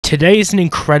Today is an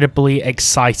incredibly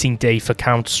exciting day for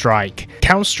Counter-Strike.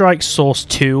 Counter-Strike Source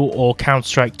 2 or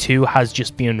Counter-Strike 2 has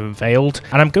just been unveiled,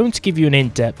 and I'm going to give you an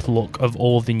in-depth look of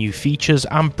all of the new features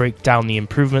and break down the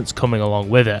improvements coming along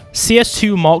with it.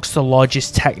 CS2 marks the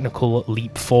largest technical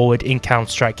leap forward in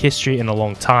Counter-Strike history in a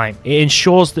long time. It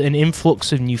ensures that an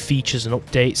influx of new features and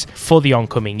updates for the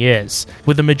oncoming years,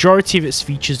 with the majority of its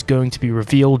features going to be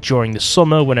revealed during the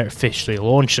summer when it officially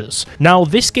launches. Now,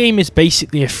 this game is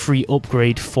basically a free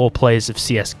upgrade for players of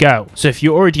CSGO, so if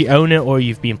you already own it or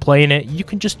you've been playing it, you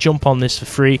can just jump on this for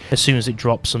free as soon as it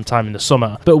drops sometime in the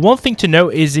summer. But one thing to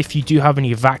note is if you do have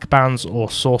any VAC bans or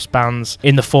source bans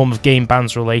in the form of game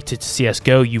bans related to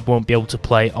CSGO, you won't be able to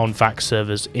play on VAC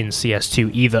servers in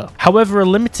CS2 either. However, a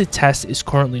limited test is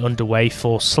currently underway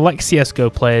for select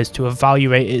CSGO players to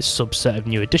evaluate its subset of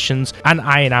new additions and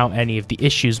iron out any of the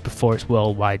issues before its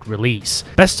worldwide release.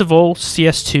 Best of all,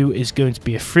 CS2 is going to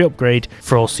be a free upgrade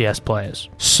for all CS players.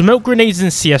 Smoke grenades in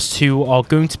CS2 are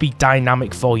going to be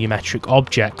dynamic volumetric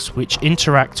objects which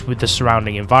interact with the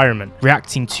surrounding environment,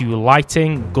 reacting to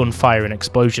lighting, gunfire and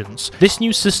explosions. This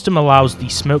new system allows the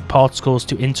smoke particles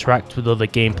to interact with other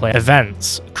gameplay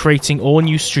events, creating all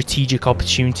new strategic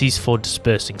opportunities for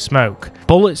dispersing smoke.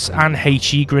 Bullets and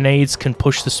HE grenades can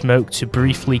push the smoke to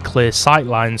briefly clear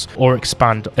sightlines or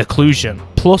expand occlusion.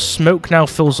 Plus, smoke now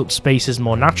fills up spaces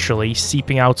more naturally,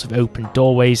 seeping out of open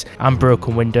doorways and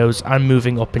broken windows and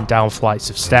moving up and down flights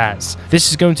of stairs.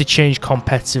 This is going to change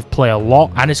competitive play a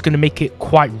lot, and it's going to make it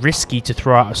quite risky to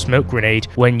throw out a smoke grenade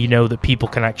when you know that people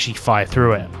can actually fire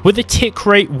through it. With the tick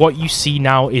rate, what you see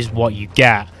now is what you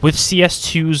get. With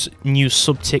CS2's new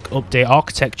sub-tick update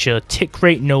architecture, tick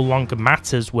rate no longer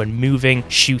matters when moving,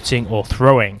 shooting or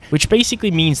throwing, which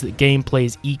basically means that gameplay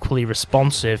is equally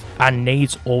responsive and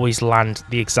nades always land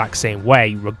the exact same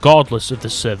way regardless of the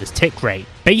server's tick rate.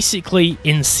 Basically,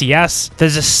 in CS,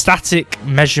 there's a static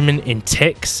measurement in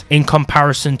ticks in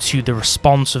comparison to the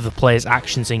response of the player's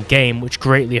actions in game, which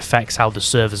greatly affects how the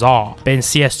servers are. But in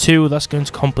CS2, that's going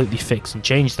to completely fix and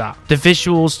change that. The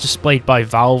visuals displayed by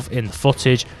Valve in the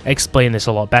footage explain this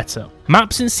a lot better.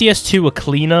 Maps in CS2 are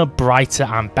cleaner, brighter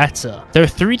and better. There are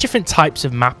 3 different types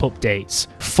of map updates: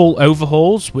 full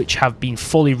overhauls, which have been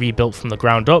fully rebuilt from the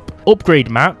ground up, upgrade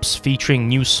maps featuring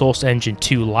new Source Engine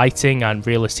 2 lighting and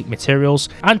realistic materials,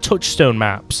 and touchstone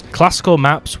maps, classical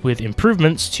maps with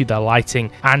improvements to their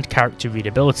lighting and character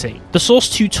readability. The Source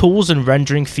 2 tools and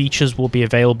rendering features will be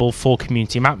available for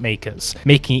community map makers,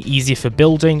 making it easier for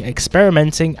building,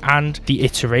 experimenting and the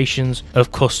iterations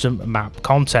of custom map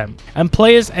content. And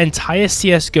players' entire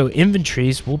CSGO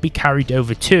inventories will be carried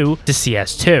over to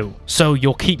CS2, so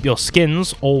you'll keep your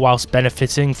skins all whilst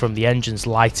benefiting from the engine's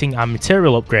lighting and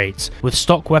material upgrades, with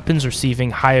stock weapons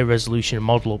receiving higher resolution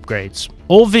model upgrades.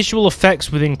 All visual effects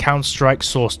within Counter-Strike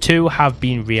Source 2 have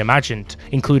been reimagined,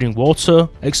 including water,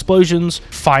 explosions,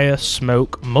 fire,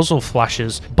 smoke, muzzle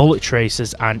flashes, bullet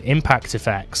traces and impact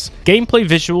effects. Gameplay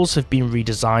visuals have been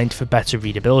redesigned for better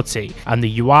readability, and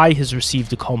the UI has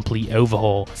received a complete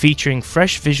overhaul, featuring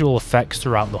fresh visual effects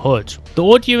throughout the HUD. The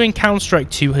audio in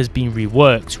Counter-Strike 2 has been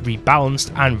reworked,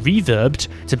 rebalanced and reverbed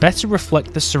to better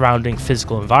reflect the surrounding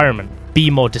physical environment, be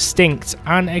more distinct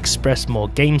and express more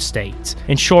game state,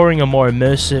 ensuring a more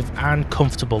immersive and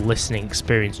comfortable listening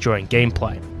experience during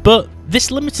gameplay. But this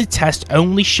limited test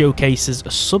only showcases a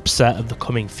subset of the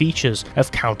coming features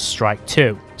of Counter-Strike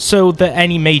 2, so that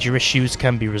any major issues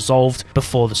can be resolved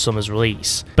before the summer's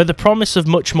release. But the promise of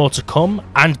much more to come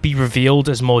and be revealed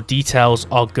as more details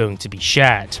are going to be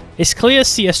shared. It's clear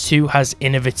CS2 has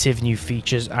innovative new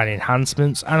features and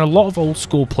enhancements, and a lot of old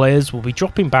school players will be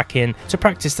dropping back in to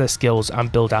practice their skills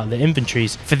and build out their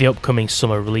inventories for the upcoming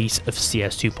summer release of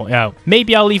CS 2.0.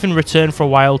 Maybe I'll even return for a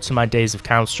while to my days of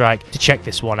Counter-Strike to check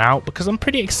this one out, because I'm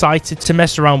pretty excited to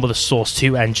mess around with a Source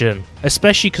 2 engine,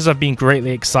 especially because I've been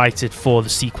greatly excited for the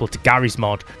sequel to Gary's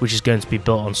mod, which is going to be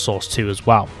built on Source 2 as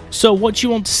well. So what do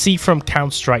you want to see from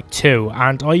Counter-Strike 2,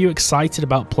 and are you excited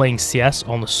about playing CS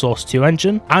on the Source 2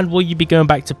 engine, and will you be going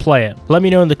back to play it? Let me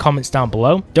know in the comments down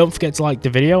below. Don't forget to like the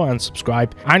video and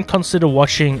subscribe, and consider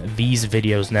watching these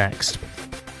videos next.